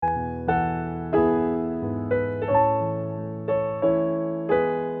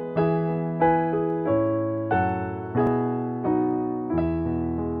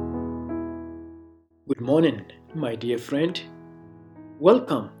my dear friend.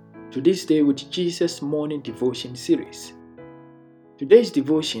 Welcome to this Day with Jesus morning devotion series. Today's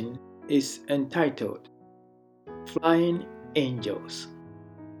devotion is entitled Flying Angels.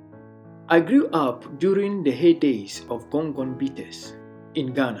 I grew up during the heydays of Gongon beaters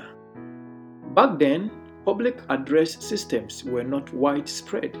in Ghana. Back then, public address systems were not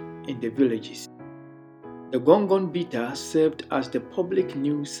widespread in the villages. The Gongon beater served as the public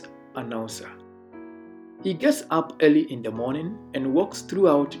news announcer. He gets up early in the morning and walks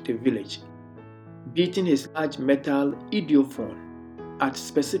throughout the village, beating his large metal idiophone at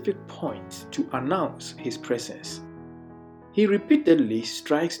specific points to announce his presence. He repeatedly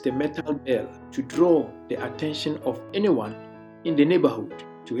strikes the metal bell to draw the attention of anyone in the neighborhood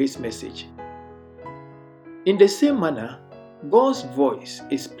to his message. In the same manner, God's voice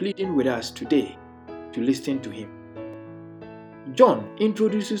is pleading with us today to listen to Him. John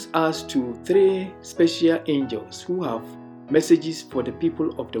introduces us to three special angels who have messages for the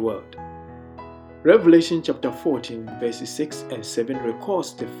people of the world. Revelation chapter 14 verses 6 and 7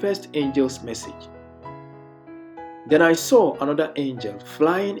 records the first angel's message. Then I saw another angel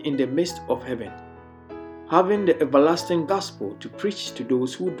flying in the midst of heaven, having the everlasting gospel to preach to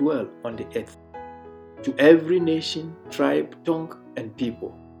those who dwell on the earth, to every nation, tribe, tongue, and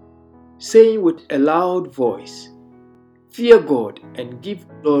people, saying with a loud voice, Fear God and give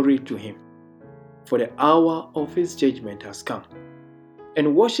glory to Him, for the hour of His judgment has come,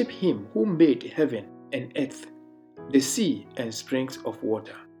 and worship Him who made heaven and earth, the sea and springs of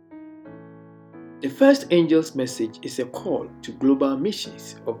water. The first angel's message is a call to global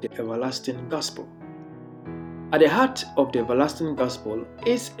missions of the everlasting gospel. At the heart of the everlasting gospel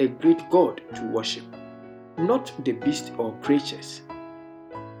is a great God to worship, not the beast or creatures.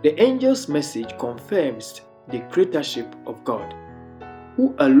 The angel's message confirms the creatorship of God,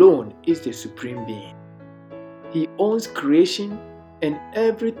 who alone is the supreme being. He owns creation and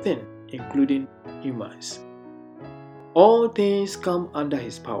everything, including humans. All things come under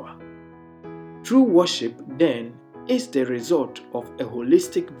His power. True worship, then, is the result of a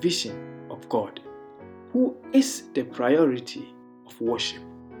holistic vision of God, who is the priority of worship.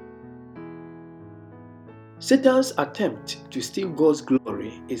 Satan's attempt to steal God's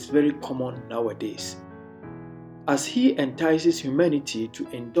glory is very common nowadays. As he entices humanity to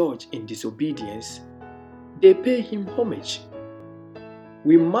indulge in disobedience, they pay him homage.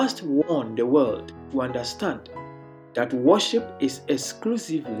 We must warn the world to understand that worship is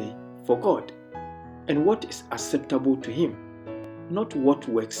exclusively for God and what is acceptable to Him, not what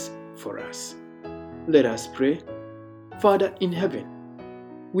works for us. Let us pray. Father in heaven,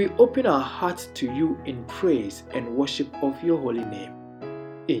 we open our hearts to You in praise and worship of Your holy name.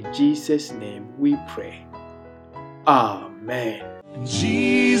 In Jesus' name we pray. Amen.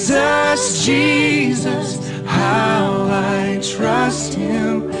 Jesus, Jesus, how I trust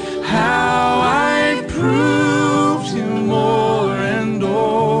Him, how I proved Him more and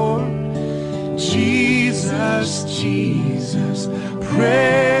more. Jesus, Jesus,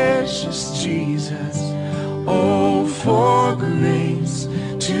 precious Jesus, oh, for grace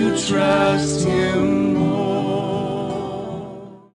to trust